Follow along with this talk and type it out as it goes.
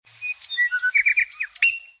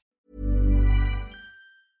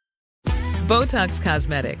Botox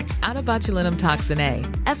Cosmetic, out of botulinum toxin A,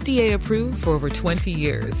 FDA approved for over 20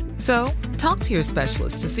 years. So, talk to your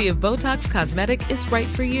specialist to see if Botox Cosmetic is right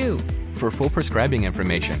for you. For full prescribing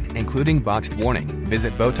information, including boxed warning,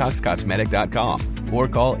 visit BotoxCosmetic.com or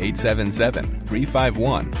call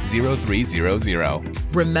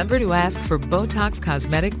 877-351-0300. Remember to ask for Botox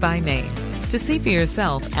Cosmetic by name. To see for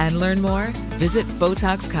yourself and learn more, visit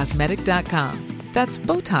BotoxCosmetic.com. That's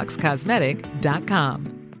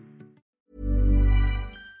BotoxCosmetic.com.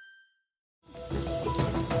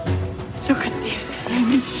 Look at this,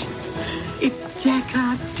 Hamish. It's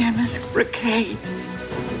Jacquard damask brocade.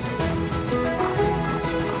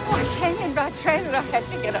 I came in by train and I had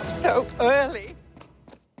to get up so early.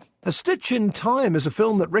 A Stitch in Time is a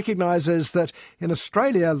film that recognises that in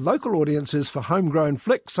Australia, local audiences for homegrown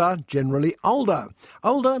flicks are generally older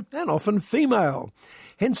and often female.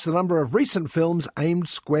 Hence the number of recent films aimed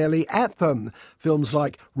squarely at them. Films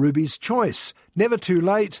like Ruby's Choice, Never Too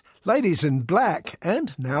Late, Ladies in Black,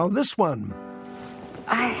 and now this one.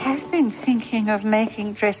 I have been thinking of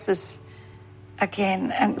making dresses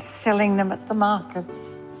again and selling them at the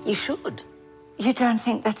markets. You should. You don't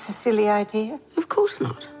think that's a silly idea? Of course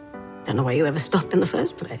not. Don't know why you ever stopped in the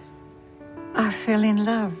first place. I fell in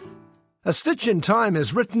love. A Stitch in Time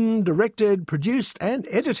is written, directed, produced and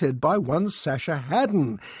edited by one Sasha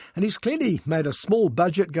Haddon, and he's clearly made a small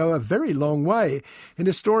budget go a very long way in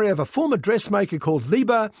a story of a former dressmaker called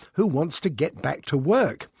Liba who wants to get back to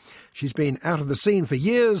work. She's been out of the scene for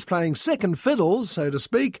years, playing second fiddle, so to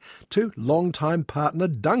speak, to longtime partner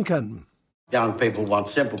Duncan. Young people want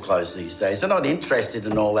simple clothes these days. They're not interested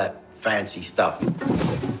in all that fancy stuff.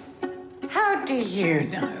 How do you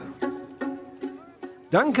know?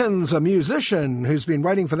 Duncan's a musician who's been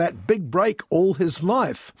waiting for that big break all his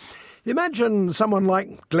life. Imagine someone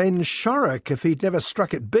like Glenn Shorrock if he'd never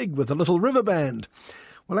struck it big with the Little River Band.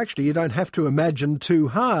 Well, actually, you don't have to imagine too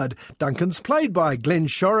hard. Duncan's played by Glenn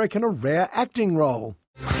Shorrock in a rare acting role.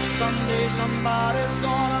 Someday somebody's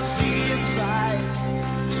gonna see inside.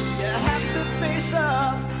 You have to face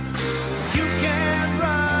up. You can't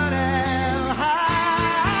run and hide.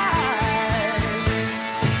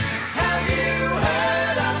 Have you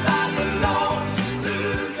heard about the lonesome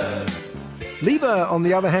loser? Liba, on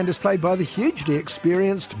the other hand, is played by the hugely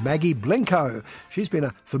experienced Maggie Blinko. She's been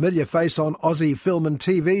a familiar face on Aussie film and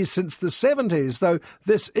TV since the 70s, though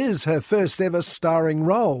this is her first ever starring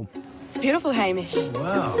role. It's beautiful, Hamish.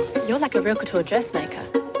 Wow. You're like a real couture dressmaker.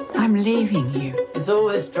 I'm leaving you. Is all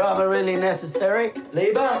this drama really necessary,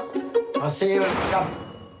 Liba? I'll see you in a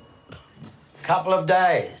couple of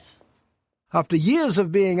days. After years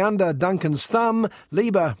of being under Duncan's thumb,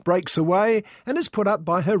 Liba breaks away and is put up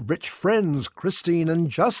by her rich friends, Christine and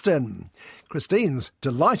Justin. Christine's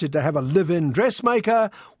delighted to have a live-in dressmaker,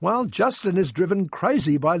 while Justin is driven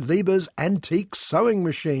crazy by Liba's antique sewing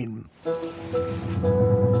machine.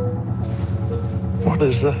 What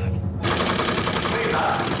is that?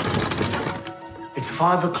 It's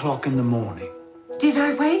 5 o'clock in the morning. Did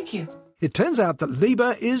I wake you? It turns out that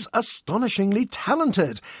Liba is astonishingly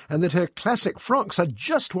talented and that her classic frocks are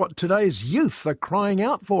just what today's youth are crying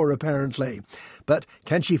out for, apparently. But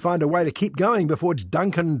can she find a way to keep going before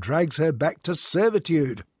Duncan drags her back to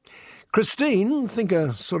servitude? Christine, think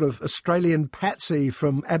a sort of Australian Patsy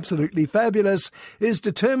from Absolutely Fabulous, is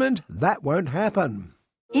determined that won't happen.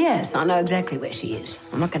 Yes, I know exactly where she is.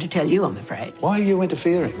 I'm not going to tell you, I'm afraid. Why are you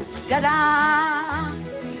interfering? Ta-da!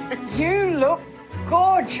 You look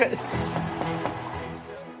gorgeous.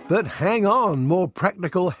 But hang on, more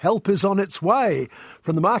practical help is on its way.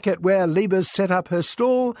 From the market where Liba's set up her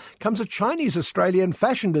stall comes a Chinese-Australian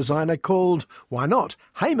fashion designer called, why not,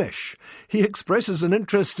 Hamish. He expresses an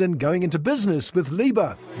interest in going into business with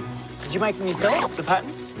Liba. Did you make them yourself, the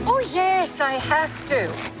patterns? Oh, yes, I have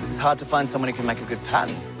to. This is hard to find someone who can make a good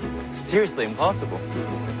pattern. Seriously impossible.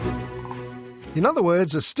 In other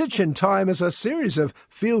words, A Stitch in Time is a series of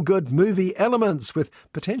feel-good movie elements with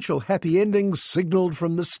potential happy endings signalled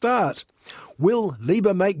from the start. Will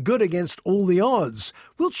Liba make good against all the odds?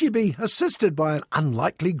 Will she be assisted by an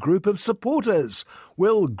unlikely group of supporters?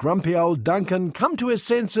 Will grumpy old Duncan come to his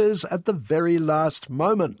senses at the very last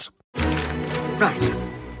moment? Right.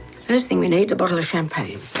 First thing we need is a bottle of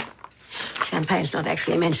champagne. Champagne's not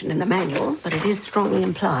actually mentioned in the manual, but it is strongly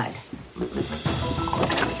implied.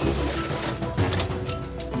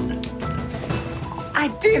 I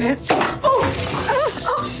did it.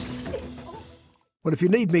 Well, if you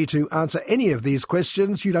need me to answer any of these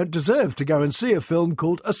questions, you don't deserve to go and see a film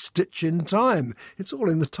called A Stitch in Time. It's all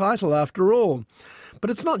in the title after all. But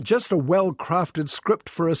it's not just a well-crafted script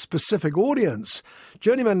for a specific audience.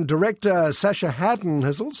 Journeyman director Sacha Hatton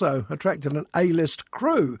has also attracted an A-list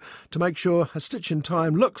crew to make sure A Stitch in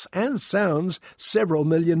Time looks and sounds several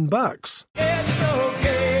 $million. It's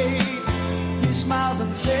okay, he smiles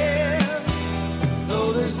and says,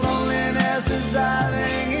 though this loneliness is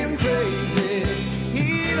driving him crazy,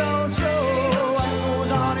 he don't show what goes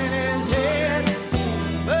on in his head,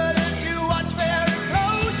 but if you watch very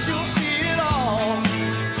close, you'll see it all.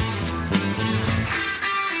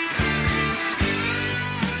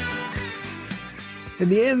 In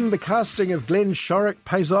the end, the casting of Glenn Shorrock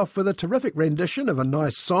pays off with a terrific rendition of a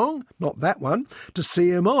nice song, not that one, to see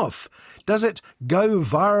him off. Does it go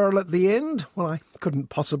viral at the end? Well, I couldn't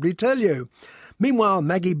possibly tell you. Meanwhile,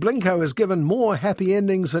 Maggie Blinko has given more happy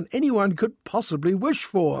endings than anyone could possibly wish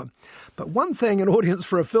for. But one thing an audience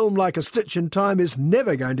for a film like A Stitch in Time is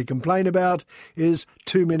never going to complain about is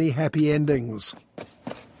too many happy endings.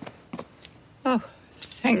 Oh,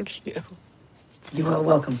 thank you. You are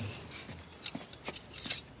welcome.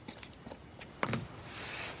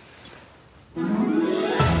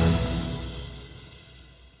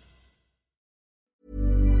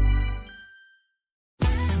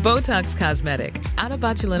 Botox Cosmetic, out of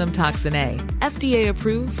botulinum toxin A, FDA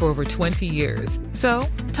approved for over 20 years. So,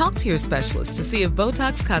 talk to your specialist to see if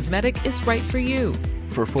Botox Cosmetic is right for you.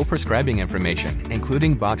 For full prescribing information,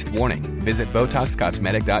 including boxed warning, visit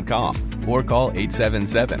BotoxCosmetic.com or call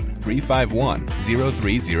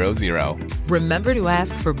 877-351-0300. Remember to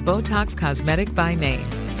ask for Botox Cosmetic by name.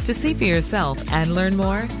 To see for yourself and learn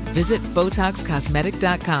more, visit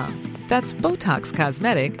BotoxCosmetic.com. That's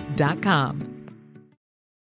BotoxCosmetic.com.